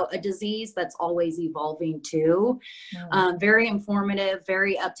 about a disease that's always evolving too. Very informative,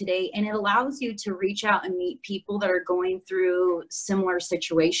 very up to date, and it allows you to reach out and meet people that are going through similar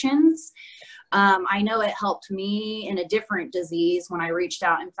situations. I know it helped me in a different disease when I reached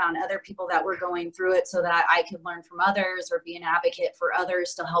out and found other people that were going through it so that I could learn from others or be an advocate for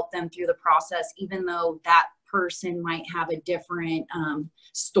others to help them through the process, even though that person might have a different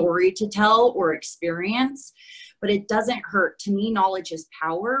story to tell or experience. But it doesn't hurt. To me, knowledge is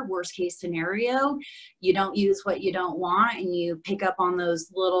power. Worst case scenario, you don't use what you don't want, and you pick up on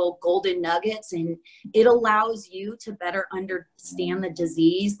those little golden nuggets, and it allows you to better understand the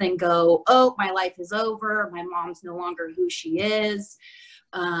disease than go, oh, my life is over. My mom's no longer who she is.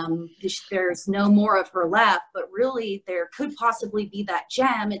 There's no more of her left, but really there could possibly be that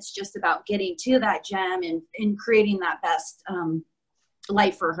gem. It's just about getting to that gem and creating that best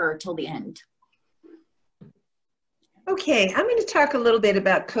life for her till the end. Okay, I'm going to talk a little bit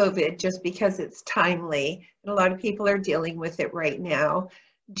about COVID just because it's timely and a lot of people are dealing with it right now.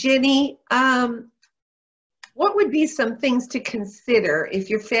 Jenny, what would be some things to consider if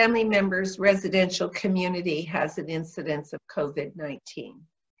your family member's residential community has an incidence of COVID-19?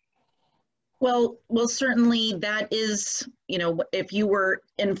 Well, certainly that is, if you were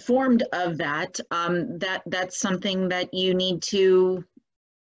informed of that, that's something that you need to,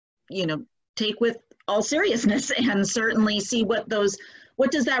 take with all seriousness and certainly see what does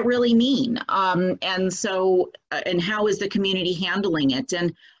that really mean? And how is the community handling it?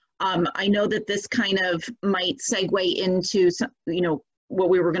 And I know that this kind of might segue into, what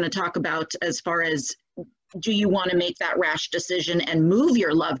we were going to talk about as far as, do you want to make that rash decision and move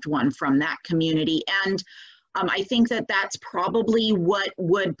your loved one from that community? And I think that that's probably what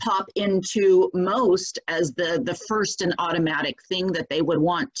would pop into most as the first and automatic thing that they would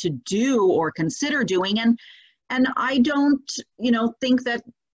want to do or consider doing. And I don't, think that,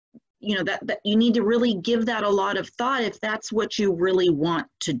 that you need to really give that a lot of thought if that's what you really want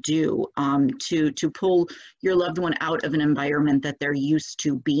to do, to pull your loved one out of an environment that they're used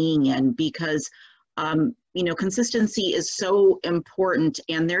to being in, because consistency is so important,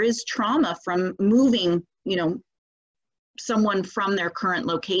 and there is trauma from moving, someone from their current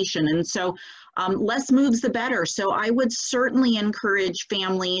location. And so less moves the better. So I would certainly encourage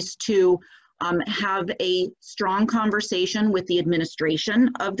families to have a strong conversation with the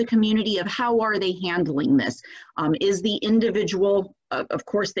administration of the community of how are they handling this. Is the individual, of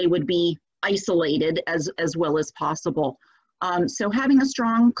course, they would be isolated as well as possible. So having a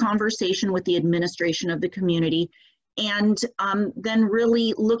strong conversation with the administration of the community, and then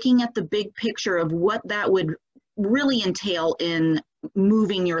really looking at the big picture of what that would really entail in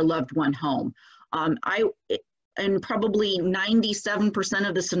moving your loved one home. In probably 97%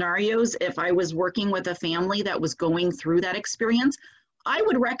 of the scenarios, if I was working with a family that was going through that experience, I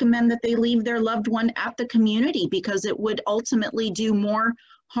would recommend that they leave their loved one at the community, because it would ultimately do more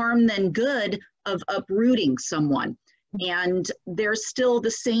harm than good of uprooting someone. And there's still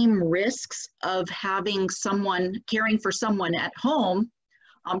the same risks of having someone caring for someone at home,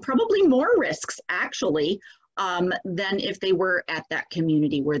 probably more risks actually, than if they were at that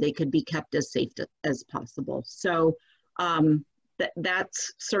community where they could be kept as safe as possible. So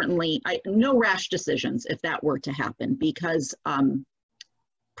that's certainly, no rash decisions if that were to happen, because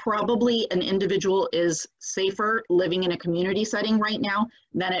probably an individual is safer living in a community setting right now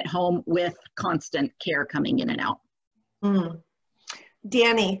than at home with constant care coming in and out.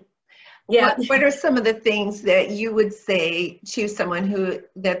 Danny, yeah. What are some of the things that you would say to someone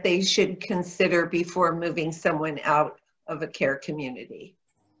that they should consider before moving someone out of a care community?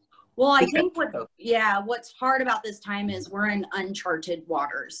 Well, I think what's hard about this time is we're in uncharted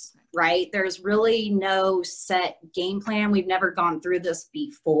waters, right? There's really no set game plan. We've never gone through this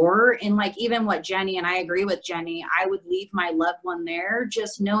before. And even what Jenny, and I agree with Jenny, I would leave my loved one there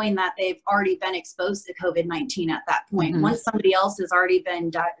just knowing that they've already been exposed to COVID-19 at that point. Once somebody else has already been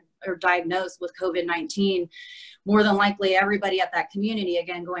diagnosed with COVID-19, more than likely everybody at that community,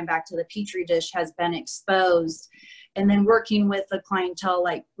 again, going back to the Petri dish, has been exposed. And then working with a clientele,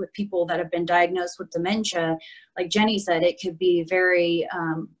 with people that have been diagnosed with dementia, like Jenny said, it could be very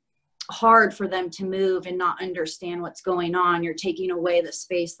hard for them to move and not understand what's going on. You're taking away the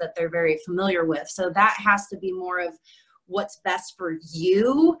space that they're very familiar with. So that has to be more of what's best for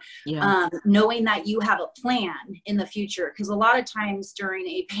you, Yeah. knowing that you have a plan in the future. Because a lot of times during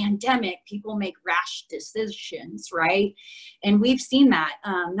a pandemic, people make rash decisions, right? And we've seen that,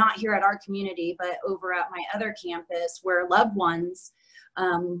 not here at our community, but over at my other campus, where loved ones,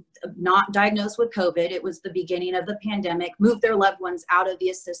 not diagnosed with COVID, it was the beginning of the pandemic, moved their loved ones out of the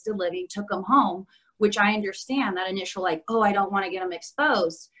assisted living, took them home, which I understand that initial, like, oh, I don't want to get them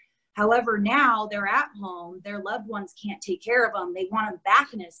exposed. However, now they're at home, their loved ones can't take care of them. They want them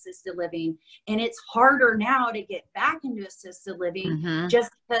back in assisted living. And it's harder now to get back into assisted living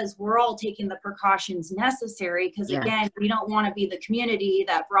just because we're all taking the precautions necessary. Because again, we don't want to be the community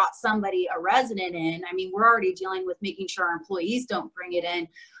that brought somebody, a resident in. I mean, we're already dealing with making sure our employees don't bring it in,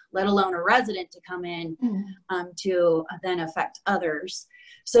 let alone a resident to come in to then affect others.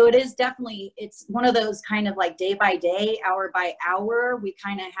 So it is definitely, it's one of those kind of like day by day, hour by hour, we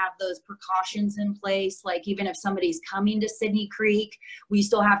kind of have those precautions in place. Like even if somebody's coming to Sidney Creek, we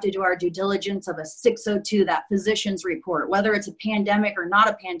still have to do our due diligence of a 602, that physician's report, whether it's a pandemic or not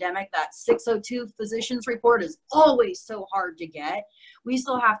a pandemic. That 602 physician's report is always so hard to get. We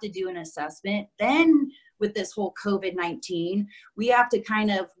still have to do an assessment. Then with this whole COVID-19, we have to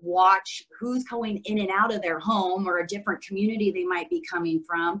kind of watch who's going in and out of their home or a different community they might be coming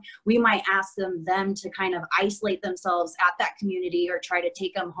from. We might ask them to kind of isolate themselves at that community, or try to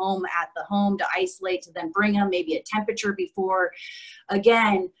take them home at the home to isolate, to then bring them maybe a temperature before.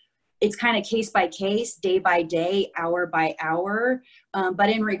 Again, it's kind of case by case, day by day, hour by hour. But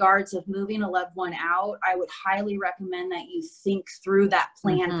in regards of moving a loved one out, I would highly recommend that you think through that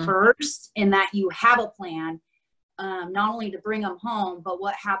plan first, and that you have a plan, not only to bring them home, but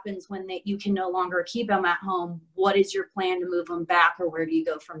what happens when you can no longer keep them at home. What is your plan to move them back, or where do you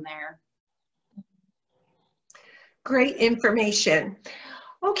go from there? Great information.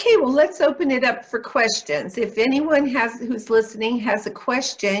 Okay, well, let's open it up for questions. If anyone who's listening has a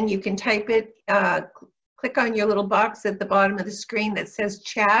question, you can type it, click on your little box at the bottom of the screen that says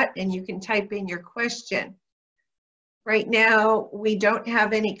chat, and you can type in your question. Right now, we don't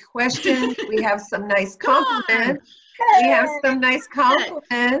have any questions. We have some nice compliments. We have some nice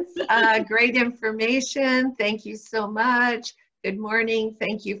compliments. Great information. Thank you so much. Good morning.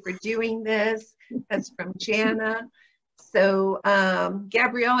 Thank you for doing this. That's from Jana. So,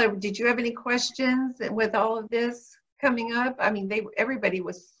 Gabriella, did you have any questions with all of this coming up? I mean, everybody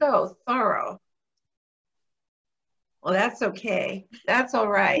was so thorough. Well, that's okay. That's all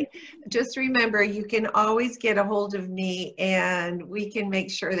right. Just remember, you can always get a hold of me, and we can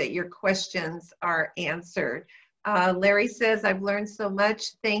make sure that your questions are answered. Larry says, I've learned so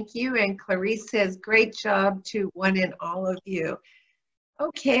much. Thank you. And Clarice says, great job to one and all of you.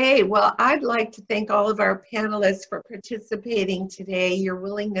 Okay, well, I'd like to thank all of our panelists for participating today. Your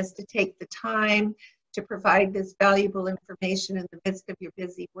willingness to take the time to provide this valuable information in the midst of your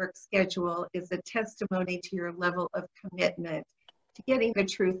busy work schedule is a testimony to your level of commitment to getting the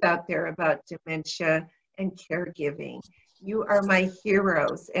truth out there about dementia and caregiving. You are my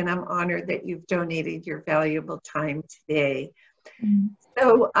heroes, and I'm honored that you've donated your valuable time today.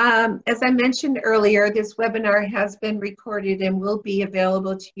 So as I mentioned earlier, this webinar has been recorded and will be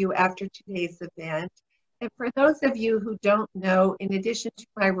available to you after today's event. And for those of you who don't know, in addition to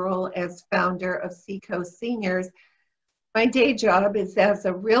my role as founder of Seacoast Seniors, my day job is as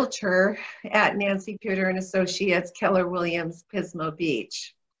a realtor at Nancy Puder and Associates, Keller Williams, Pismo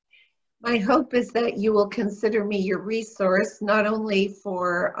Beach. My hope is that you will consider me your resource, not only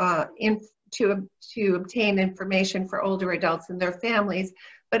for to obtain information for older adults and their families,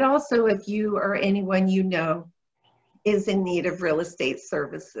 but also if you or anyone you know is in need of real estate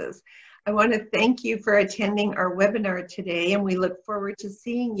services. I want to thank you for attending our webinar today, and we look forward to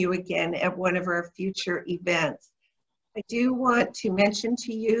seeing you again at one of our future events. I do want to mention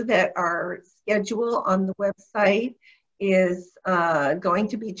to you that our schedule on the website is going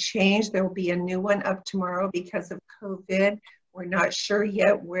to be changed. There will be a new one up tomorrow because of COVID. We're not sure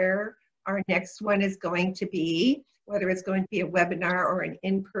yet where our next one is going to be, whether it's going to be a webinar or an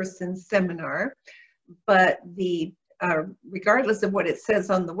in-person seminar. But regardless of what it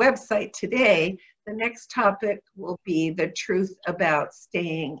says on the website today, the next topic will be the truth about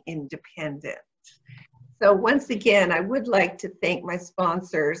staying independent. So once again, I would like to thank my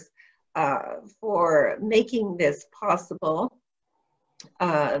sponsors for making this possible,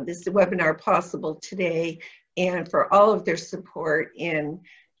 this webinar possible today, and for all of their support in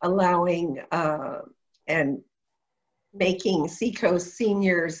allowing and making Seacoast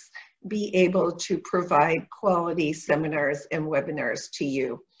Seniors be able to provide quality seminars and webinars to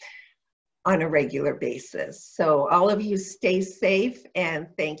you on a regular basis. So all of you stay safe, and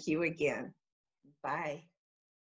thank you again. Bye.